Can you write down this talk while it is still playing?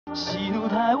喜怒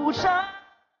太无常，泪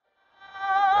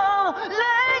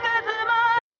该怎么？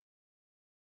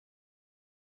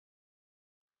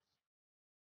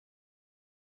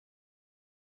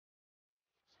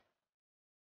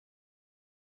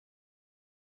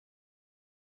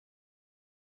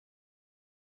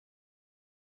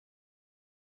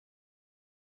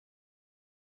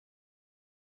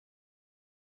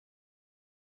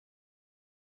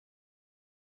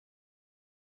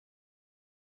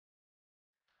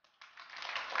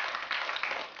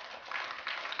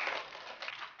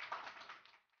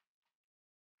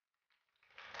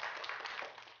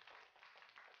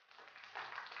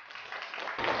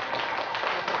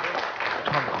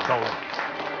唱得很到位，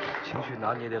情绪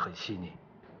拿捏得很细腻，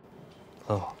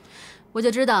很好。我就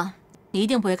知道你一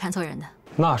定不会看错人的。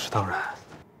那是当然。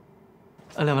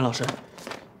两位老师，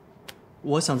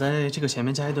我想在这个前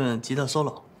面加一段吉他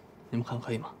solo， 你们看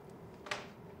可以吗？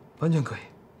完全可以，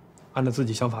按照自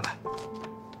己想法来。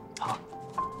好。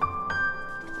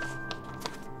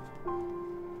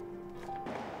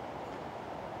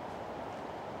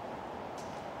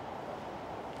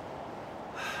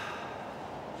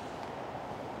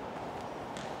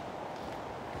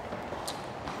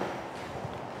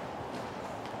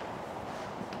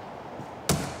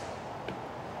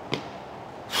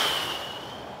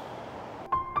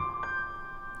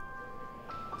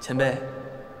前辈，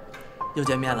又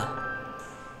见面了。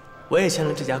我也签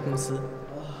了这家公司，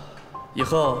以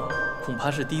后恐怕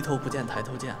是低头不见抬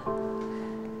头见了，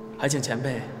还请前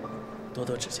辈多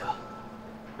多指教。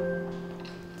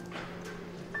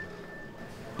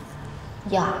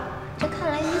呀，这看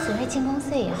来于子睿进公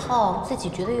司以后，自己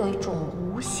觉得有一种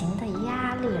无形的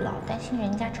压力了，担心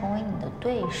人家成为你的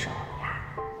对手呀。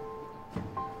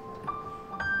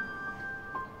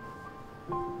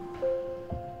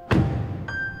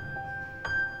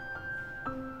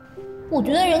我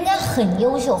觉得人家很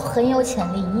优秀，很有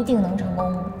潜力，一定能成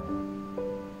功。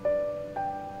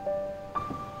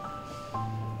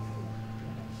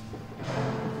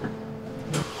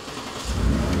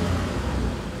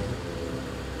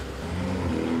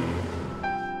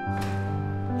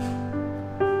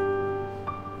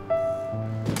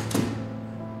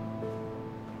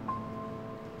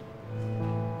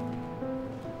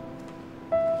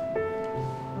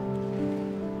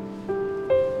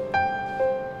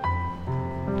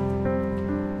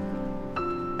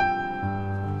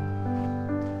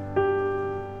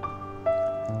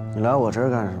你来我这儿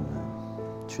干什么呀？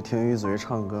去听于子睿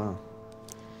唱歌？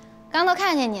刚都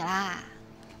看见你啦。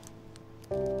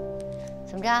怎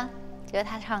么着？觉得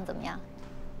他唱怎么样？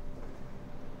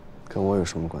跟我有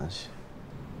什么关系？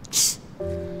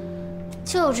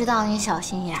就知道你小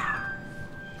心眼儿。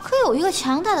可有一个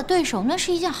强大的对手，那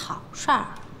是一件好事儿。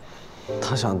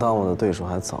他想当我的对手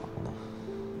还早呢。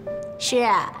是，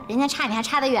人家差你还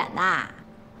差得远呢。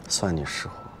算你识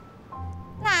货。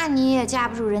那你也架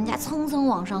不住人家蹭蹭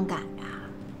往上赶呀，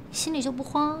心里就不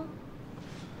慌？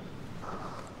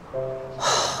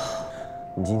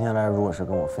你今天来如果是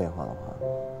跟我废话的话，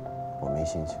我没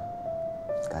心情，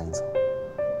赶紧走。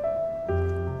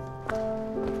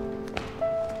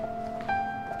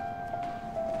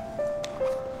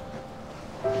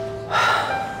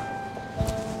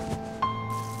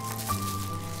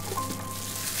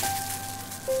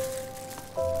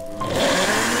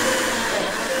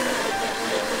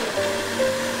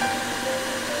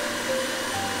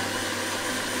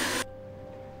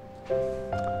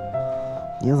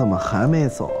你怎么还没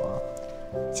走啊？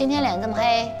今天脸这么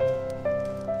黑，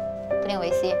不练维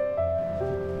C。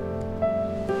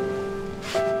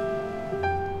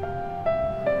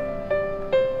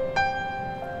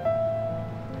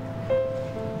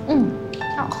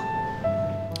唱好，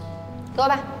给我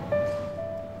吧。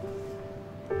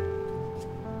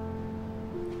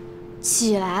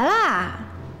起来啦，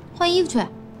换衣服去。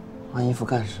换衣服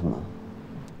干什么？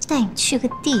带你去个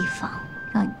地方，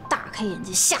让你大开眼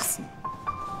界，吓死你！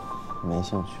没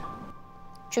兴趣。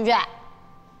去不去？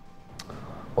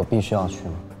我必须要去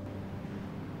吗？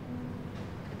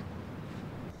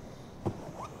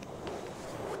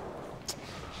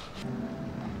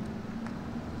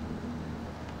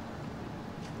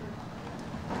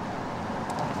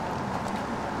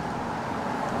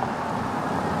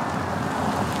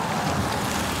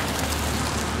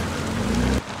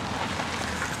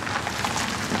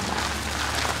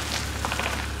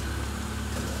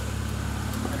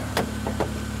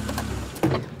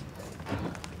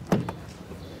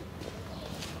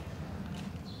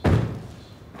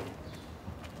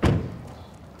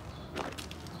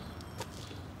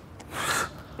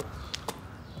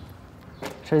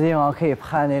这地方可以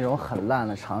拍那种很烂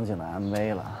的场景的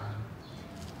MV 了，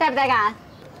带不带感？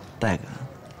带感。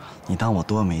你当我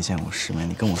多没见过世面？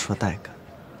你跟我说带感。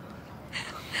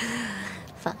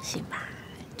放心吧，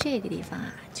这个地方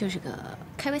啊，就是个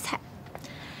开胃菜，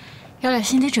有点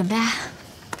心理准备啊。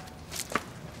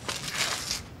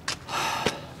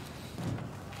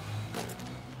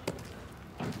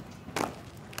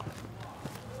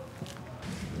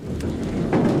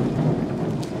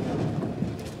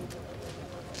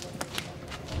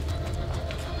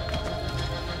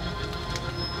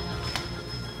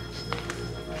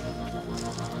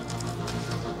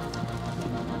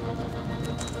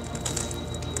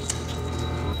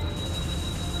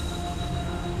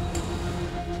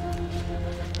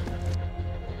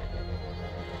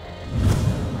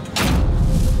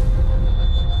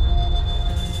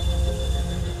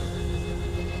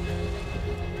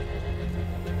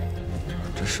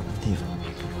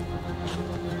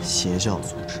邪教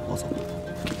组织，我走不了。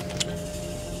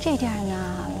这地儿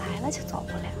呢，来了就走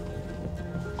不了。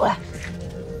过来，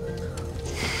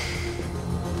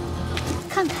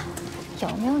看看有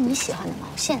没有你喜欢的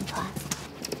毛线团。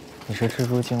你是蜘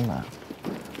蛛精吧？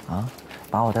啊，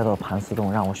把我带到盘丝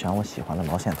洞，让我选我喜欢的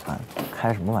毛线团，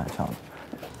开什么玩笑呢？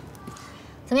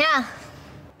怎么样？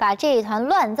把这一团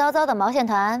乱糟糟的毛线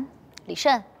团理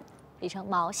顺，理成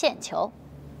毛线球。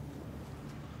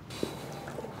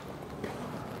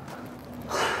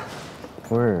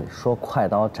 不是说快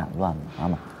刀斩乱麻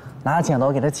吗？拿剪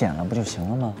刀给它剪了不就行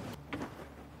了吗？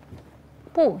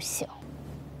不行。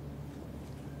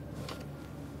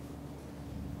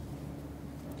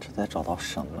这得找到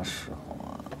什么时候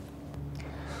啊？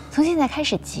从现在开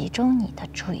始集中你的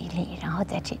注意力，然后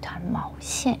在这团毛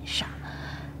线上，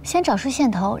先找出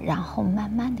线头，然后慢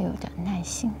慢的、有点耐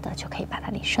心的就可以把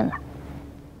它理顺了。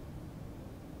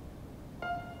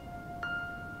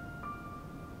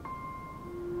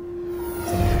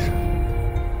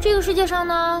 这个世界上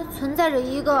呢，存在着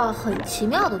一个很奇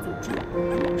妙的组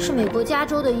织，是美国加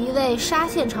州的一位纱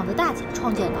线厂的大姐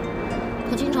创建的。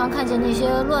她经常看见那些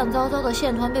乱糟糟的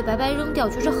线团被白白扔掉，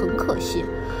觉着很可惜，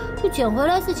就捡回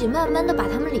来自己慢慢的把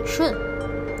它们理顺。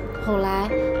后来，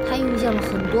她遇见了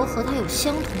很多和她有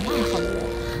相同爱好的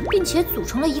人，并且组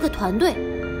成了一个团队，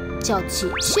叫解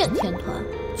线天团。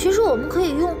其实我们可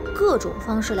以用各种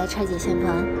方式来拆解线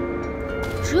团，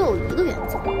只有一个原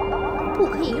则，不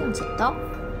可以用剪刀。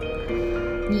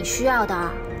 你需要的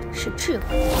是智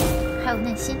慧，还有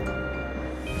耐心。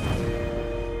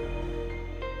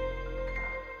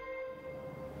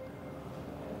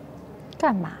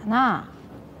干嘛呢？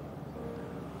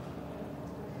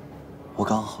我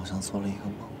刚好像做了一个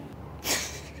梦，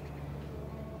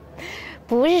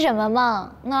不是什么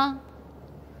梦呢？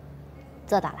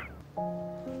做到了。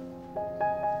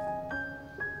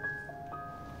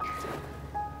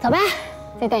走吧，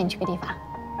再带你去个地方。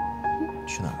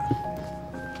去哪儿啊？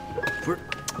 不是，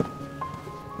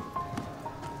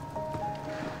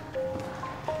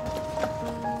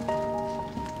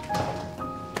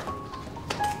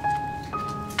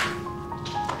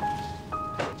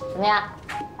怎么样？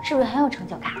是不是很有成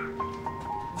就感？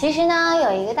其实呢，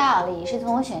有一个道理是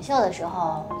从我选秀的时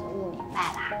候我就悟明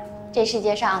白了：这世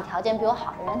界上条件比我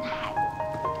好的人太多，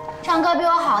唱歌比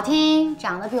我好听，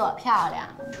长得比我漂亮，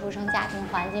出生家庭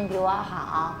环境比我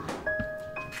好。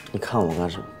你看我干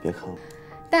什么？别看我。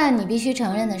 但你必须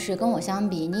承认的是，跟我相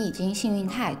比，你已经幸运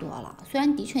太多了。虽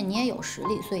然的确你也有实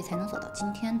力，所以才能走到今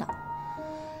天的，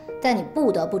但你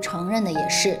不得不承认的也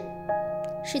是，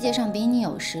世界上比你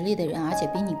有实力的人，而且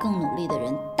比你更努力的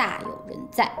人大有人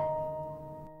在。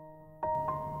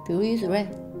比如于子睿，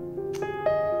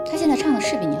他现在唱的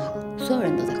是比你好，所有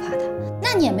人都在夸他。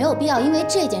那你也没有必要因为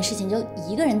这件事情就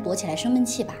一个人躲起来生闷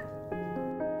气吧？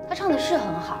他唱的是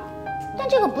很好，但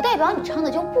这个不代表你唱的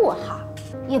就不好。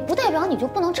 也不代表你就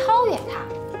不能超越他。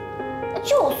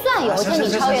就算有一天你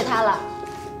超越他了，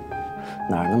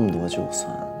哪那么多就算，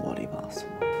啰里吧嗦。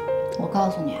我告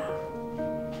诉你啊，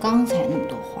刚才那么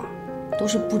多话，都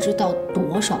是不知道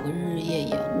多少个日日夜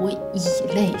夜我以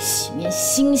泪洗面、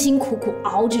辛辛苦苦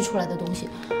熬制出来的东西，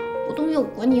我都没有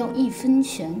管你要1分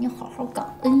钱，你好好感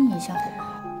恩一下好不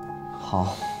好？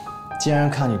好，既然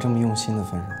看你这么用心的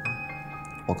份上，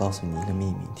我告诉你一个秘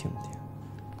密，听不听？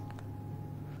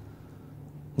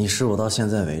 你是我到现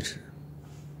在为止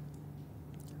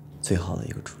最好的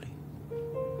一个助理。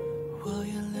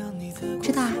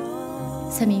知道啊，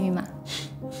算秘密吗？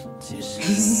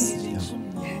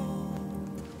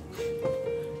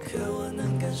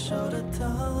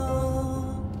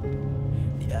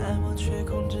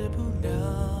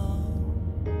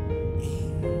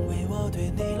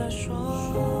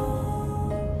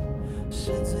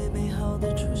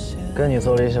跟你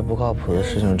做了一些不靠谱的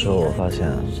事情之后，我发现。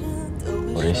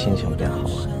 我这心情变好了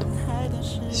很多，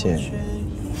谢谢你。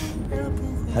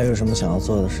还有什么想要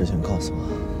做的事情，告诉我，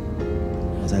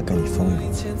我再跟你风一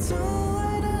波。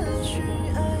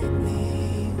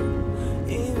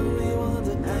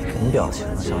什么表情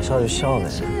啊？想笑就笑呗。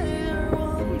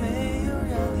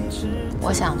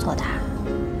我想做他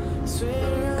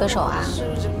歌手啊，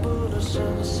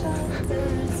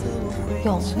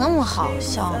有那么好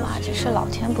笑吗？只是老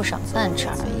天不赏饭吃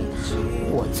而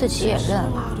已。我自己也认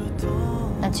了。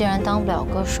那既然当不了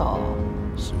歌手，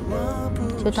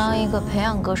就当一个培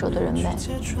养歌手的人呗。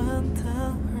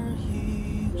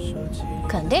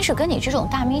肯定是跟你这种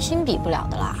大明星比不了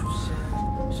的啦。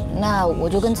那我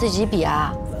就跟自己比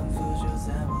啊。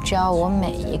只要我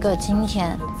每一个今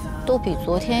天都比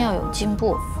昨天要有进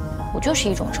步，我就是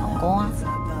一种成功啊。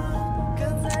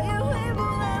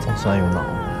总算有脑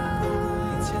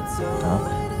啊！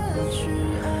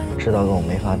知道跟我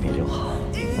没法比就好，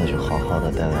那就好好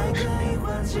的待在我身边，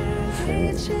服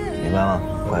务，明白吗？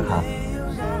怪咖。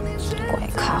怪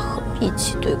咖和一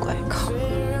起对怪咖，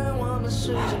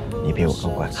你比我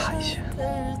更怪咖一些。